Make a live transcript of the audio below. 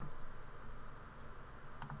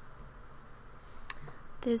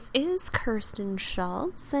This is Kirsten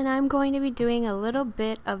Schultz, and I'm going to be doing a little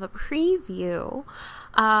bit of a preview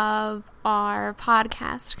of our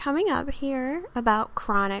podcast coming up here about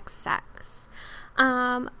chronic sex.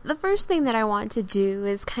 The first thing that I want to do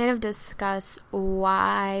is kind of discuss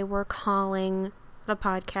why we're calling the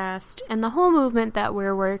podcast and the whole movement that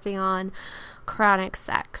we're working on chronic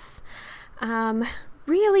sex.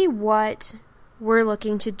 Really what we're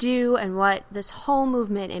looking to do and what this whole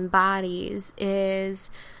movement embodies is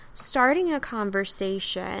starting a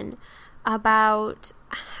conversation about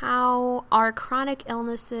how our chronic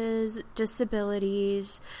illnesses,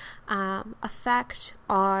 disabilities, affect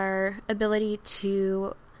our ability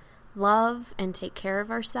to love and take care of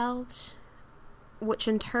ourselves, which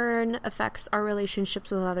in turn affects our relationships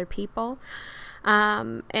with other people,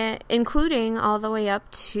 including all the way up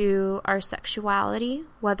to our sexuality,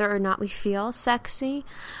 whether or not we feel sexy,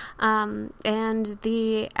 and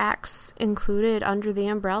the acts included under the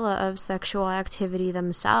umbrella of sexual activity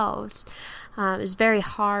themselves. It's very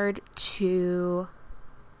hard to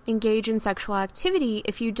engage in sexual activity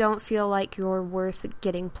if you don't feel like you're worth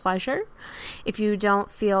getting pleasure, if you don't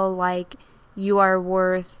feel like you are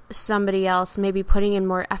worth somebody else maybe putting in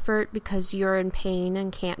more effort because you're in pain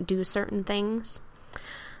and can't do certain things.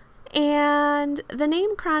 And the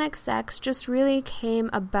name chronic sex just really came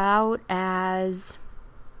about as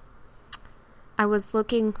I was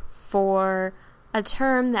looking for a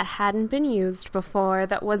term that hadn't been used before,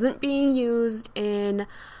 that wasn't being used in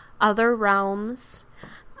other realms,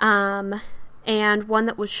 and one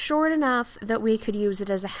that was short enough that we could use it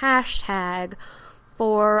as a hashtag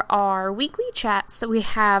for our weekly chats that we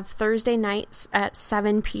have Thursday nights at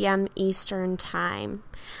 7 p.m. Eastern Time.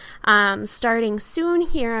 Starting soon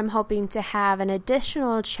here, I'm hoping to have an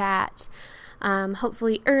additional chat,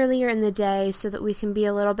 hopefully earlier in the day, so that we can be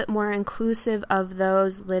a little bit more inclusive of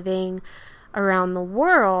those living around the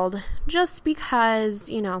world, just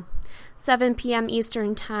because, 7 p.m.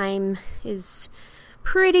 Eastern Time is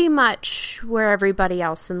pretty much where everybody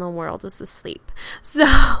else in the world is asleep.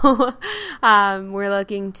 So we're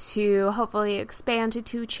looking to hopefully expand to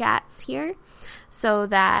 2 chats here so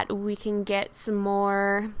that we can get some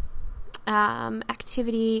more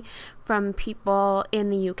activity from people in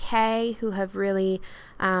the UK who have really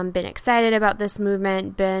been excited about this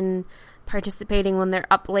movement, been participating when they're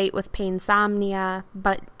up late with painsomnia,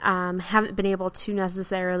 but haven't been able to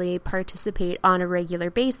necessarily participate on a regular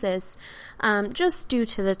basis, just due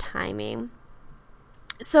to the timing.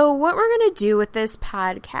 So what we're going to do with this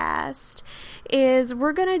podcast is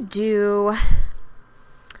we're going to do,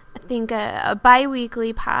 I think, a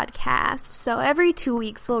bi-weekly podcast. So every 2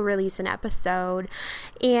 weeks we'll release an episode,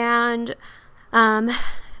 and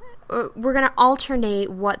we're going to alternate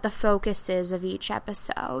what the focus is of each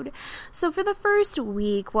episode. So for the first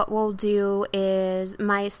week, what we'll do is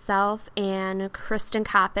myself and Kristen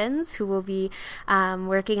Coppins, who will be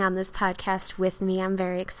working on this podcast with me, I'm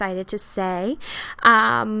very excited to say.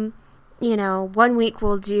 1 week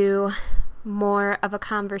we'll do more of a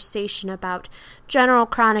conversation about general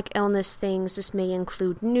chronic illness things. This may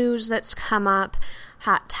include news that's come up,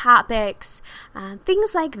 hot topics,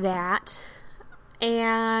 things like that.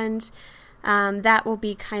 And that will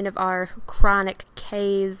be kind of our chronic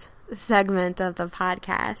K's segment of the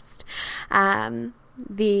podcast.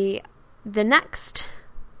 The next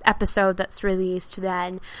episode that's released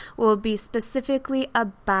then will be specifically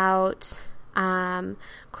about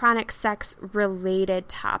chronic sex related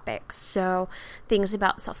topics. So things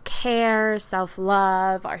about self-care,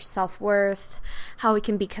 self-love, our self-worth, how we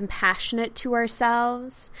can be compassionate to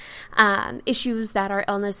ourselves, issues that our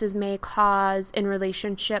illnesses may cause in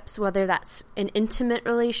relationships, whether that's an intimate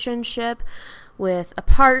relationship with a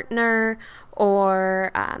partner,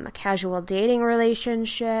 or a casual dating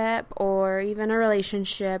relationship, or even a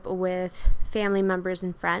relationship with family members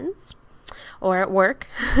and friends, or at work,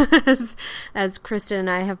 as Kristen and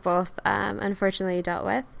I have both unfortunately dealt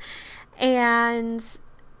with. And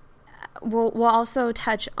we'll also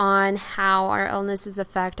touch on how our illnesses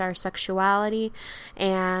affect our sexuality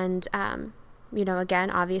and,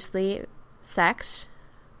 again, obviously sex,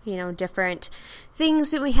 different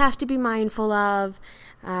things that we have to be mindful of,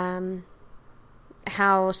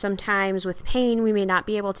 how sometimes with pain we may not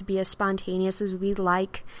be able to be as spontaneous as we'd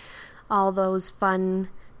like, all those fun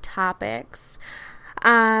topics.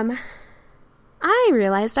 I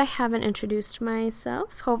realized I haven't introduced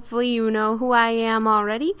myself. Hopefully you know who I am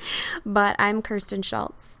already, but I'm Kirsten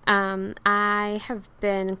Schultz. I have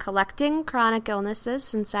been collecting chronic illnesses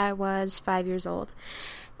since I was 5 years old,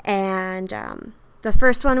 and the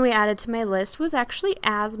first one we added to my list was actually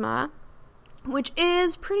asthma, which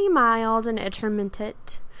is pretty mild and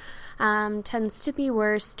intermittent. tends to be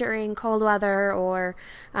worse during cold weather or,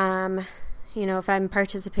 if I'm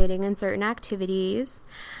participating in certain activities.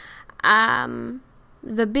 The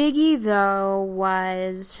biggie, though,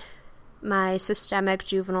 was my systemic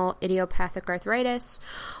juvenile idiopathic arthritis,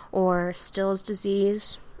 or Still's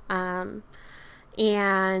disease, and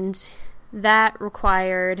that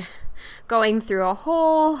required going through a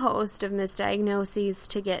whole host of misdiagnoses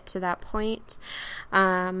to get to that point.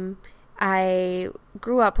 I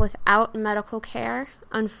grew up without medical care,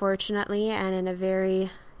 unfortunately, and in a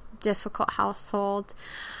very difficult household.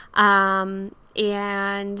 And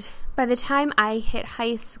by the time I hit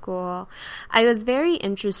high school, I was very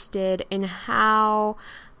interested in how,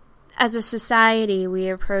 as a society, we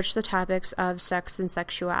approach the topics of sex and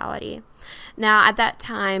sexuality. Now, at that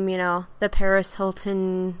time, the Paris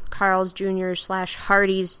Hilton Carl's Jr. /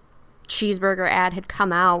 Hardee's cheeseburger ad had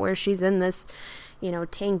come out where she's in this,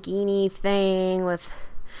 tankini thing with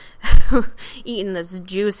eating this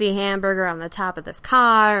juicy hamburger on the top of this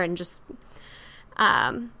car, and just,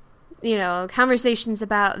 conversations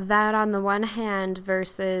about that on the one hand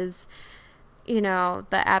versus, the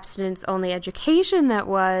abstinence-only education that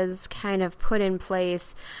was kind of put in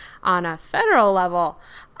place on a federal level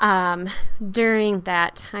during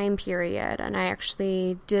that time period. And I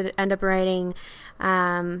actually did end up writing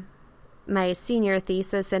my senior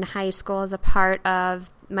thesis in high school as a part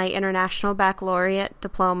of my International Baccalaureate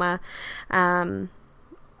diploma on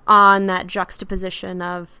that juxtaposition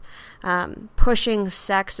of pushing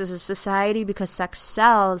sex as a society because sex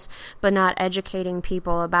sells, but not educating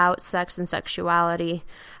people about sex and sexuality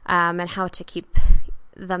and how to keep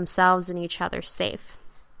themselves and each other safe.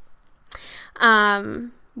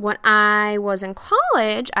 When I was in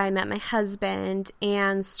college, I met my husband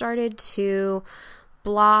and started to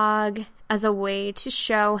blog as a way to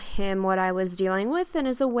show him what I was dealing with and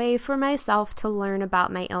as a way for myself to learn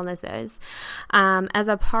about my illnesses. As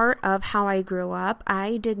a part of how I grew up,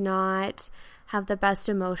 I did not have the best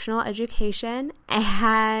emotional education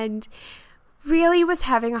and really was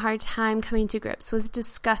having a hard time coming to grips with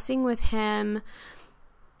discussing with him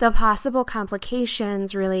the possible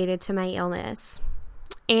complications related to my illness.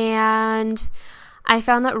 And I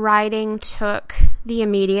found that writing took the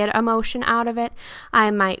immediate emotion out of it.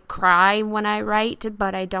 I might cry when I write,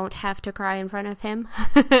 but I don't have to cry in front of him.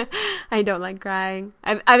 I don't like crying.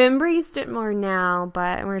 I've embraced it more now,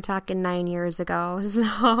 but we're talking 9 years ago.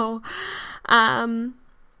 So, and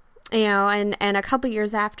a couple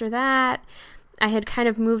years after that, I had kind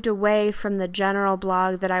of moved away from the general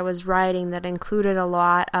blog that I was writing that included a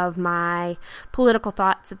lot of my political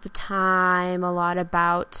thoughts at the time, a lot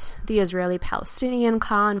about the Israeli-Palestinian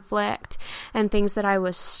conflict, and things that I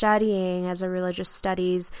was studying as a religious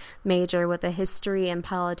studies major with a history and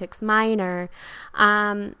politics minor,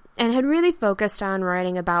 and had really focused on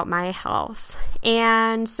writing about my health.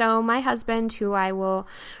 And so my husband, who I will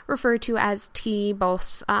refer to as T,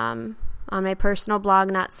 both on my personal blog,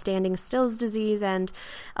 Not Standing Still's Disease, and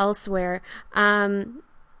elsewhere, said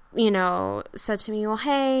to me, well,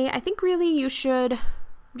 hey, I think really you should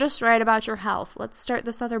just write about your health. Let's start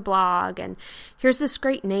this other blog, and here's this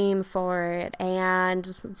great name for it, and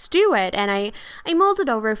let's do it. And I mulled it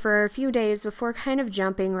over for a few days before kind of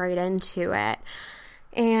jumping right into it.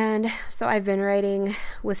 And so I've been writing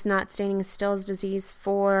with Not Standing Still's Disease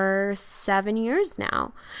for 7 years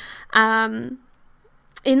now.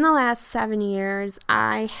 In the last 7 years,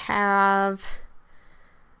 I have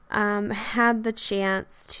had the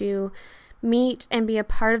chance to meet and be a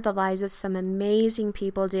part of the lives of some amazing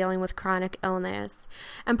people dealing with chronic illness.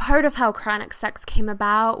 And part of how chronic sex came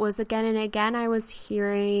about was again and again, I was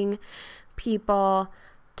hearing people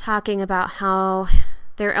talking about how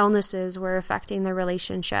their illnesses were affecting their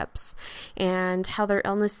relationships and how their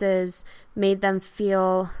illnesses made them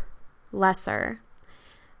feel lesser.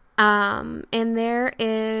 And there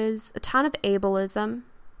is a ton of ableism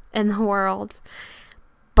in the world,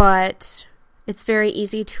 but it's very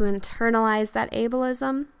easy to internalize that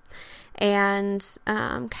ableism and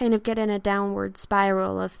kind of get in a downward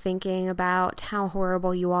spiral of thinking about how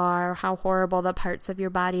horrible you are, how horrible the parts of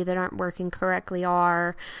your body that aren't working correctly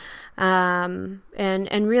are, and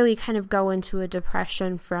really kind of go into a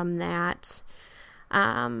depression from that.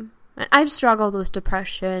 I've struggled with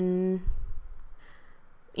depression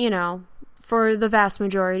for the vast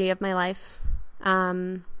majority of my life.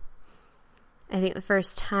 I think the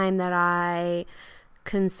first time that I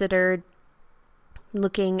considered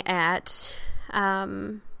looking at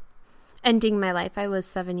ending my life, I was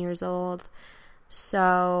 7 years old.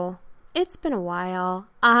 So it's been a while.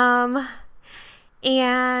 And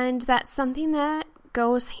that's something that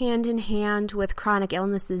goes hand in hand with chronic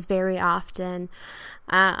illnesses very often,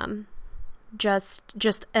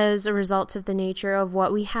 just as a result of the nature of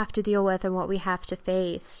what we have to deal with and what we have to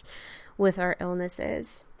face with our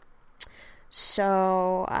illnesses.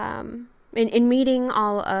 So, in meeting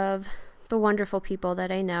all of the wonderful people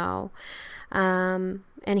that I know, and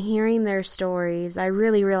hearing their stories, I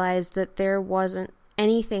really realized that there wasn't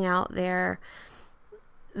anything out there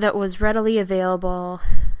that was readily available,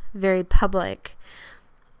 very public,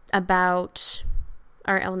 about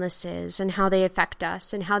our illnesses and how they affect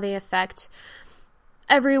us and how they affect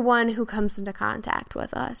everyone who comes into contact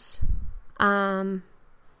with us. And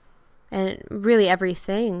really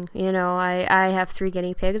everything, I have 3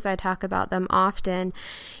 guinea pigs. I talk about them often,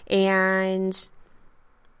 and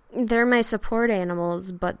they're my support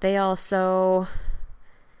animals, but they also,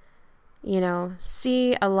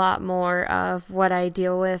 see a lot more of what I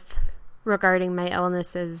deal with regarding my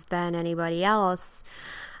illnesses than anybody else.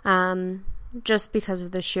 Just because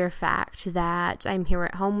of the sheer fact that I'm here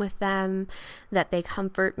at home with them, that they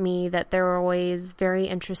comfort me, that they're always very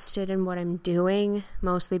interested in what I'm doing,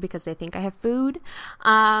 mostly because they think I have food.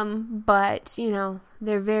 But,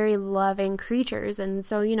 they're very loving creatures. And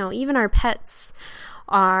so, even our pets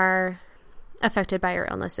are affected by our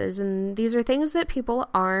illnesses. And these are things that people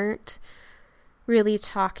aren't really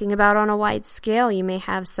talking about on a wide scale. You may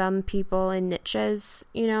have some people in niches,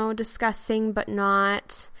 discussing, but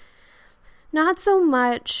not so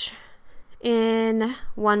much in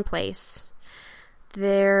one place.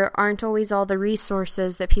 There aren't always all the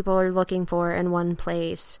resources that people are looking for in one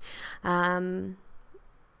place.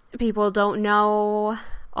 People don't know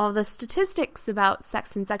all the statistics about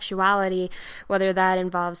sex and sexuality, whether that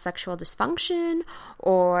involves sexual dysfunction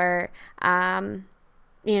or,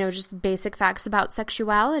 just basic facts about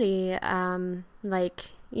sexuality.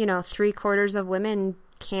 3/4 of women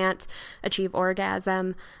can't achieve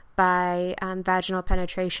orgasm by vaginal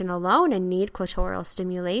penetration alone and need clitoral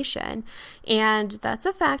stimulation. And that's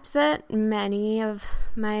a fact that many of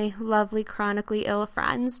my lovely chronically ill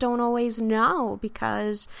friends don't always know,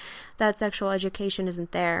 because that sexual education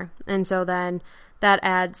isn't there. And so then that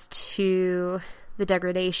adds to the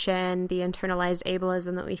degradation, the internalized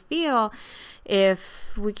ableism that we feel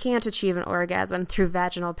if we can't achieve an orgasm through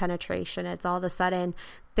vaginal penetration. It's all of a sudden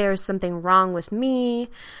there's something wrong with me.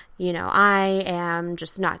 I am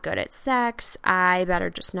just not good at sex. I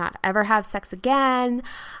better just not ever have sex again.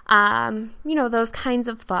 Those kinds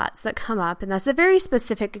of thoughts that come up. And that's a very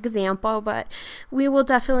specific example, but we will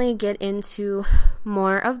definitely get into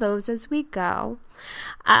more of those as we go.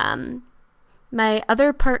 My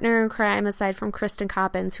other partner in crime, aside from Kristen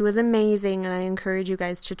Coppins, who is amazing, and I encourage you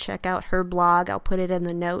guys to check out her blog. I'll put it in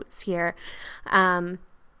the notes here.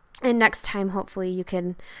 And next time, hopefully, you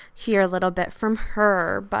can hear a little bit from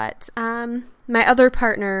her. But my other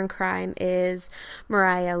partner in crime is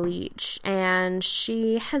Mariah Leach, and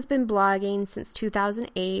she has been blogging since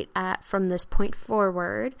 2008 From This Point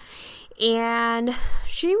Forward. And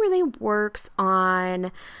she really works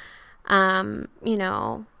on,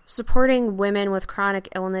 supporting women with chronic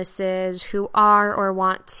illnesses who are or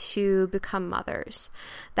want to become mothers.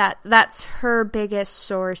 That's her biggest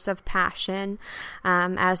source of passion,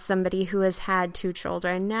 as somebody who has had 2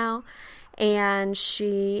 children now. And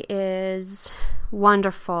she is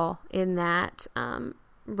wonderful in that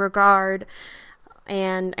regard.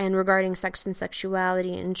 And regarding sex and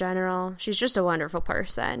sexuality in general, she's just a wonderful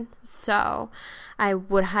person. So I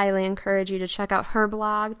would highly encourage you to check out her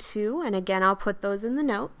blog too. And again, I'll put those in the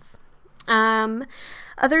notes.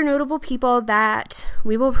 Other notable people that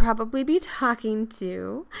we will probably be talking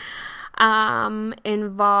to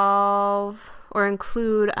involve or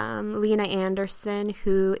include Lena Anderson,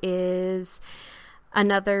 who is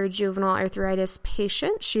another juvenile arthritis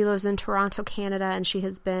patient. She lives in Toronto, Canada, and she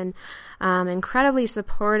has been incredibly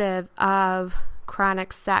supportive of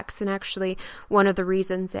chronic sex, and actually one of the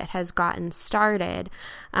reasons it has gotten started,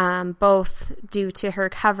 both due to her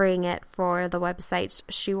covering it for the website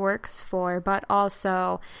she works for, but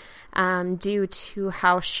also due to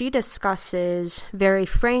how she discusses very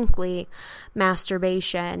frankly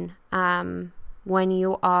masturbation when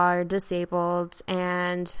you are disabled.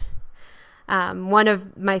 And one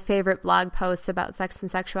of my favorite blog posts about sex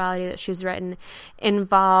and sexuality that she's written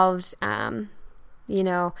involved,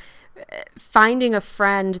 finding a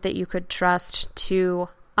friend that you could trust to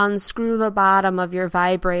unscrew the bottom of your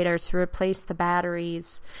vibrator to replace the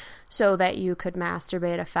batteries so that you could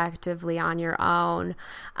masturbate effectively on your own.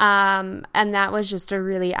 And that was just a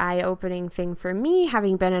really eye-opening thing for me,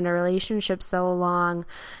 having been in a relationship so long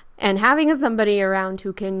and having somebody around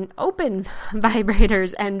who can open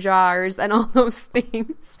vibrators and jars and all those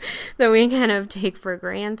things that we kind of take for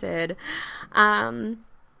granted. Some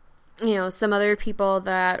other people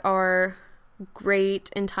that are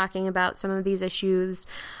great in talking about some of these issues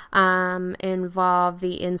involve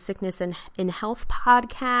the In Sickness and in Health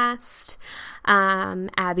podcast,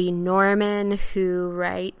 Abby Norman, who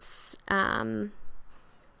writes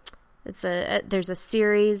there's a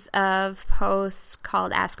series of posts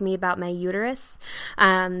called Ask Me About My Uterus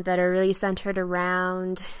that are really centered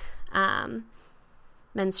around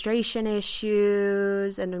menstruation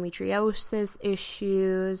issues, endometriosis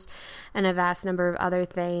issues, and a vast number of other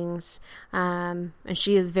things. And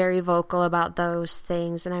she is very vocal about those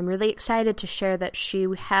things. And I'm really excited to share that she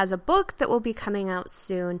has a book that will be coming out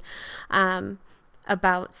soon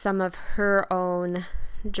about some of her own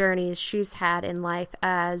journeys she's had in life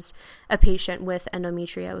as a patient with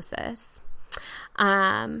endometriosis.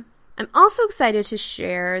 I'm also excited to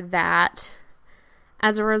share that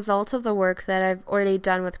as a result of the work that I've already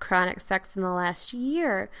done with chronic sex in the last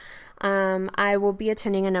year, I will be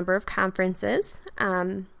attending a number of conferences.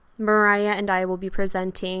 Mariah and I will be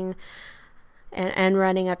presenting and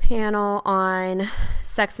running a panel on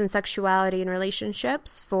sex and sexuality in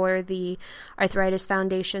relationships for the Arthritis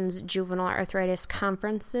Foundation's Juvenile Arthritis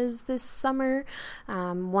Conferences this summer.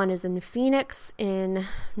 One is in Phoenix in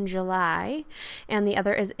July, and the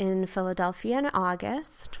other is in Philadelphia in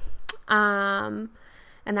August.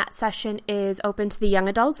 And that session is open to the young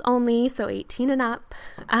adults only, so 18 and up,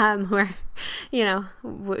 where,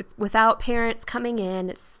 without parents coming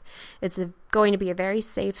in. It's going to be a very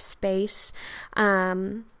safe space.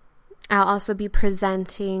 I'll also be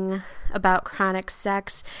presenting about chronic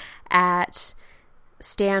sex at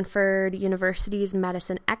Stanford University's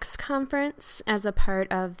Medicine X conference as a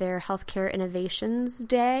part of their Healthcare Innovations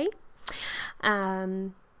Day,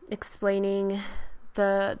 explaining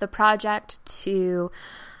the project to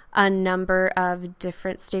a number of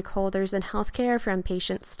different stakeholders in healthcare, from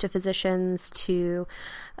patients to physicians to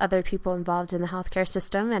other people involved in the healthcare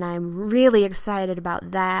system, and I'm really excited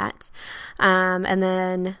about that. And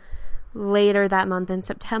then later that month in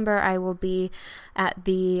September, I will be at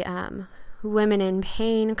the Women in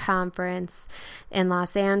Pain conference in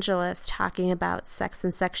Los Angeles talking about sex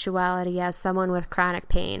and sexuality as someone with chronic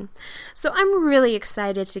pain. So I'm really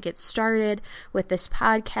excited to get started with this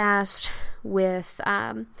podcast, with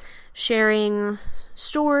sharing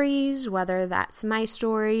stories, whether that's my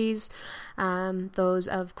stories, those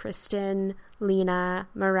of Kristen, Lena,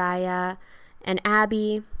 Mariah, and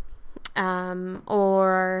Abby,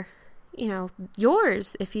 or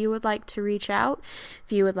yours, if you would like to reach out,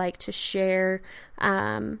 if you would like to share,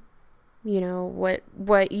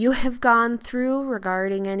 what you have gone through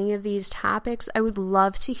regarding any of these topics. I would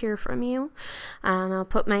love to hear from you. I'll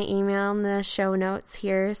put my email in the show notes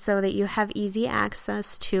here so that you have easy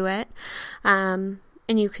access to it. And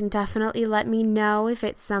you can definitely let me know if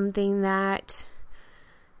it's something that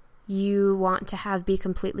you want to have be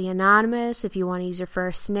completely anonymous, if you want to use your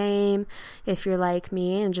first name, if you're like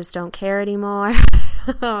me and just don't care anymore.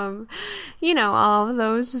 All of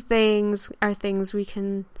those things are things we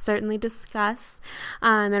can certainly discuss.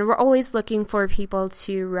 And we're always looking for people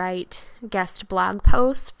to write guest blog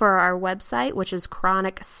posts for our website, which is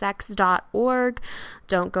chronicsex.org.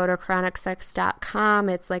 Don't go to chronicsex.com.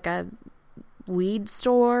 It's like a weed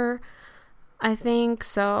store, I think.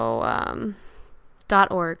 So,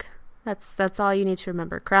 .org. That's all you need to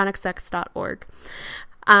remember. chronicsex.org.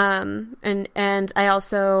 And I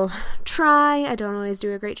also I don't always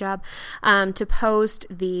do a great job, to post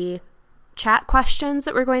the chat questions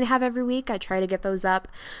that we're going to have every week. I try to get those up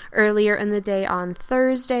earlier in the day on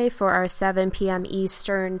Thursday for our 7 p.m.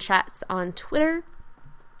 Eastern chats on Twitter.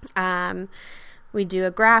 We do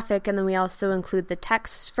a graphic, and then we also include the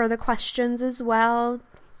text for the questions as well,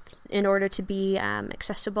 in order to be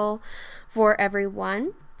accessible for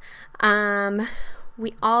everyone.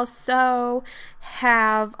 We also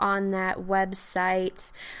have on that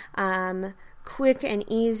website quick and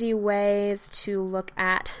easy ways to look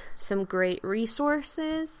at some great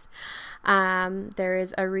resources. There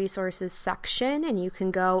is a resources section, and you can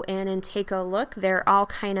go in and take a look. They're all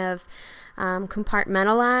kind of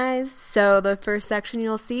compartmentalized. So the first section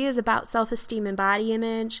you'll see is about self-esteem and body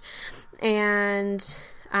image, and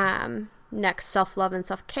next, self-love and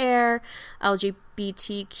self-care,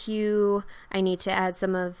 LGBTQ. I need to add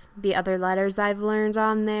some of the other letters I've learned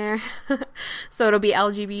on there. So it'll be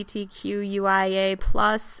LGBTQIA+,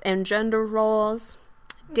 and gender roles.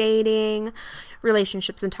 dating,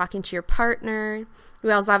 relationships and talking to your partner.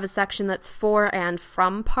 We also have a section that's for and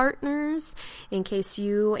from partners, in case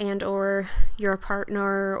you and or your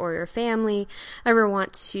partner or your family ever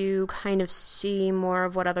want to kind of see more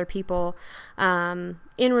of what other people in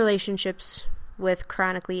relationships with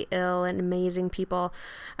chronically ill and amazing people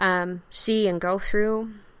see and go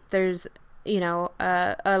through. There's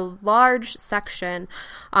a large section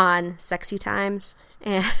on sexy times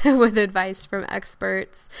and with advice from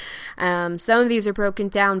experts. Some of these are broken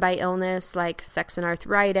down by illness, like sex and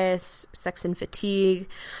arthritis, sex and fatigue.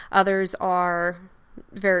 Others are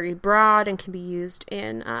very broad and can be used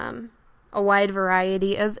in a wide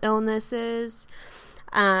variety of illnesses.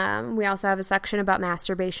 We also have a section about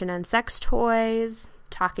masturbation and sex toys,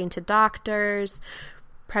 talking to doctors,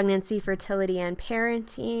 pregnancy, fertility, and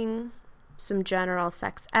parenting, some general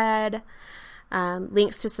sex ed,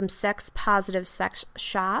 links to some sex-positive sex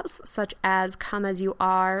shops, such as Come As You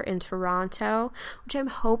Are in Toronto, which I'm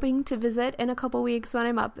hoping to visit in a couple weeks when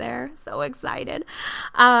I'm up there. So excited.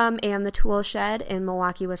 And the Tool Shed in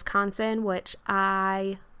Milwaukee, Wisconsin, which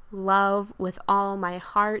I love with all my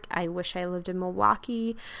heart. I wish I lived in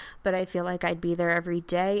Milwaukee, but I feel like I'd be there every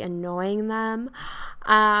day annoying them.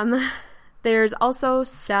 There's also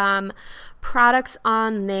some products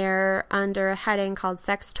on there under a heading called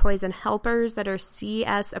Sex Toys and Helpers that are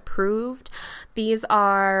CS approved. These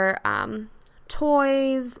are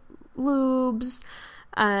toys, lubes,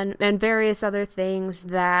 and various other things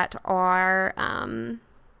that are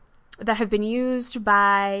that have been used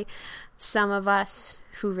by some of us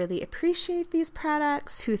who really appreciate these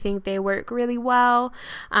products, who think they work really well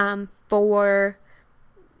for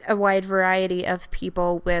a wide variety of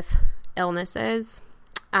people with illnesses.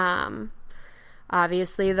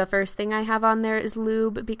 Obviously, the first thing I have on there is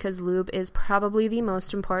lube, because lube is probably the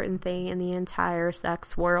most important thing in the entire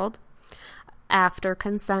sex world, after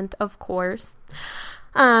consent, of course.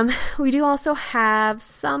 We do also have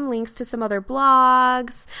some links to some other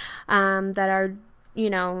blogs that are,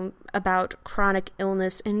 about chronic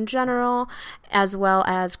illness in general, as well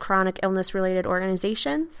as chronic illness-related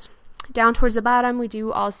organizations. Down towards the bottom, we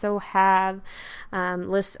do also have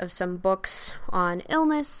lists of some books on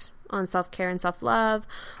illness, on self-care and self-love,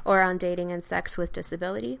 or on dating and sex with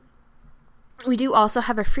disability. We do also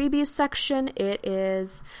have a freebies section. It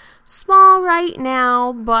is small right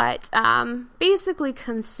now, but basically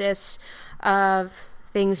consists of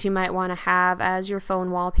things you might want to have as your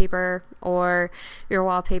phone wallpaper or your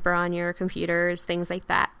wallpaper on your computers, things like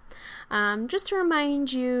that. Just to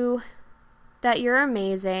remind you that you're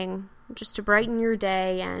amazing, just to brighten your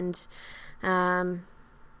day and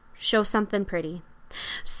show something pretty.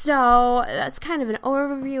 So that's kind of an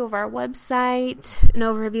overview of our website, an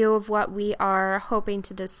overview of what we are hoping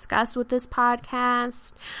to discuss with this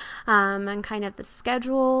podcast, and kind of the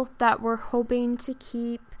schedule that we're hoping to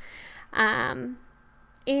keep. And,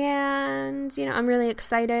 I'm really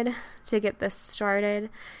excited to get this started.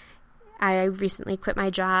 I recently quit my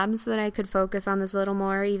job so that I could focus on this a little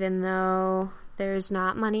more, even though there's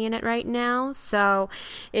not money in it right now. So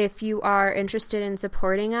if you are interested in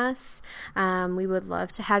supporting us, we would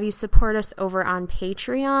love to have you support us over on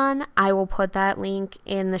Patreon. I will put that link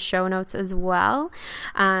in the show notes as well.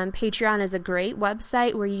 Patreon is a great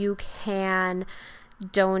website where you can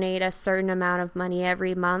donate a certain amount of money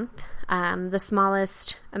every month. The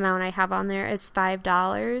smallest amount I have on there is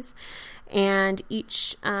 $5, and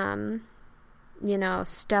each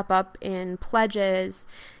step up in pledges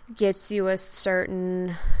gets you a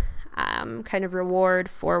certain kind of reward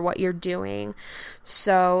for what you're doing.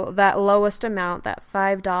 So that lowest amount, that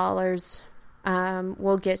 $5,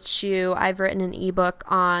 will get you, I've written an ebook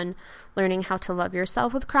on learning how to love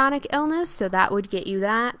yourself with chronic illness, so that would get you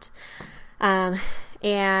that.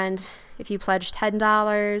 And if you pledge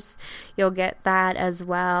 $10, you'll get that, as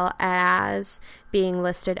well as being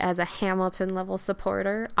listed as a Hamilton level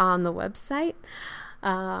supporter on the website.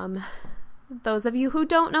 Those of you who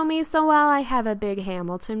don't know me so well, I have a big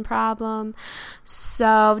Hamilton problem,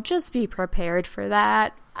 so just be prepared for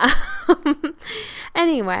that.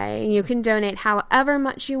 Anyway, you can donate however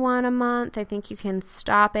much you want a month. I think you can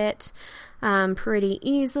stop it pretty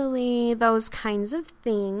easily, those kinds of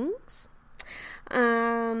things.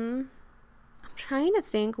 I'm trying to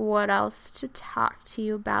think what else to talk to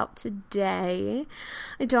you about today.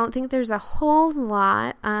 I don't think there's a whole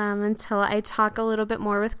lot until I talk a little bit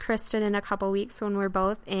more with Kristen in a couple weeks when we're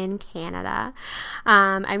both in Canada.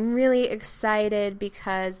 I'm really excited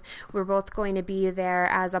because we're both going to be there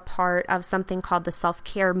as a part of something called the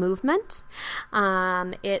Self-Care Movement.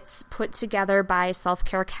 It's put together by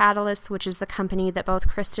Self-Care Catalyst, which is the company that both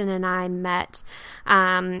Kristen and I met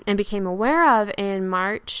and became aware of in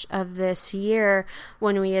March of this year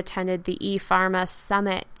when we attended the ePharma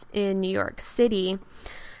Summit in New York City.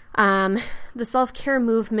 The self-care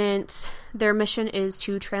movement, their mission is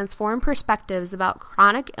to transform perspectives about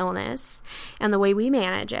chronic illness and the way we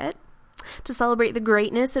manage it, to celebrate the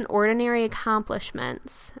greatness and ordinary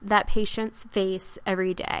accomplishments that patients face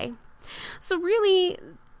every day. So really,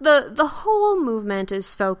 the whole movement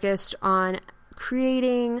is focused on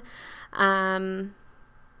creating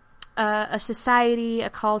a society, a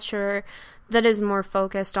culture that is more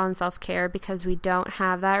focused on self-care, because we don't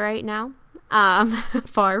have that right now.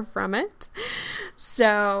 Far from it.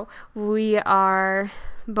 So we are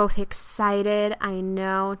both excited, I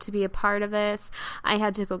know, to be a part of this. I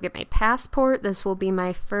had to go get my passport. This will be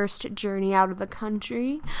my first journey out of the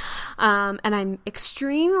country. And I'm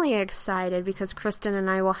extremely excited because Kristen and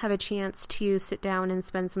I will have a chance to sit down and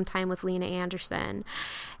spend some time with Lena Anderson.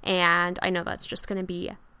 And I know that's just going to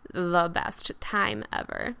be the best time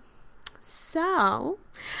ever. So,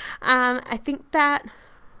 I think that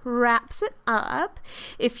wraps it up.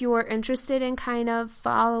 If you're interested in kind of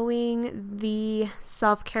following the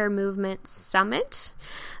Self-Care Movement Summit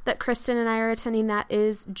that Kristen and I are attending, that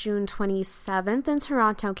is June 27th in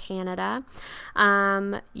Toronto, Canada.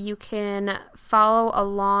 You can follow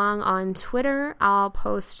along on Twitter. I'll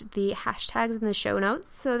post the hashtags in the show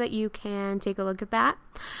notes so that you can take a look at that.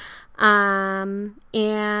 And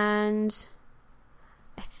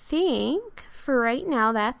I think for right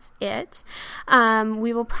now, that's it.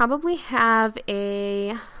 We will probably have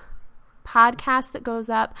a podcast that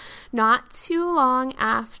goes up not too long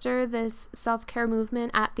after this self-care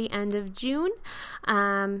movement at the end of June,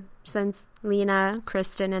 since Lena,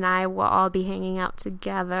 Kristen, and I will all be hanging out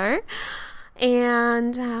together.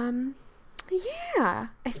 And yeah,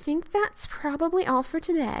 I think that's probably all for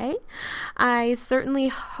today. I certainly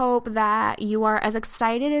hope that you are as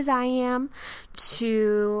excited as I am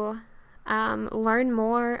to learn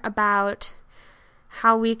more about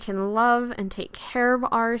how we can love and take care of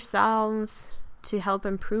ourselves to help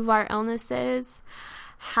improve our illnesses,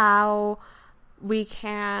 how we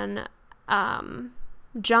can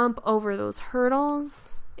jump over those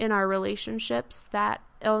hurdles in our relationships that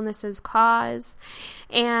illnesses cause,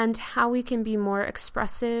 and how we can be more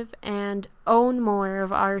expressive and own more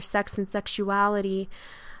of our sex and sexuality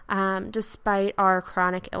despite our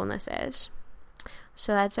chronic illnesses.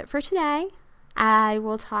 So that's it for today. I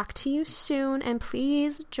will talk to you soon, and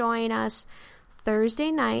please join us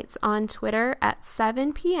Thursday nights on Twitter at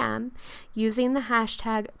 7 p.m. using the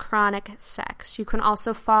hashtag chronic sex. You can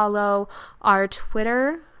also follow our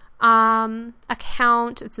Twitter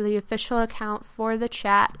account. It's the official account for the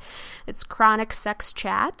chat. It's Chronic Sex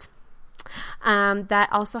Chat. That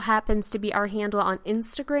also happens to be our handle on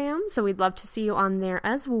Instagram, so we'd love to see you on there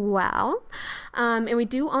as well. And we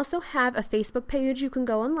do also have a Facebook page you can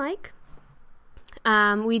go and like.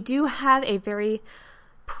 We do have a very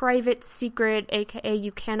private, secret, aka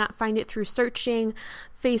you cannot find it through searching,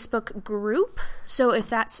 Facebook group. So if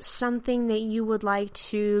that's something that you would like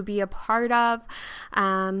to be a part of,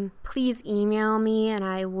 please email me and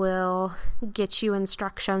I will get you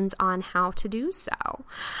instructions on how to do so.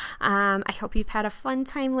 I hope you've had a fun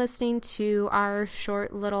time listening to our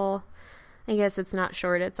short little, I guess it's not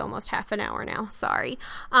short, it's almost half an hour now, sorry.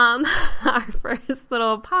 Our first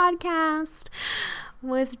little podcast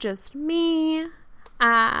with just me.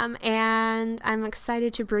 And I'm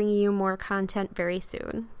excited to bring you more content very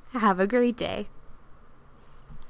soon. Have a great day.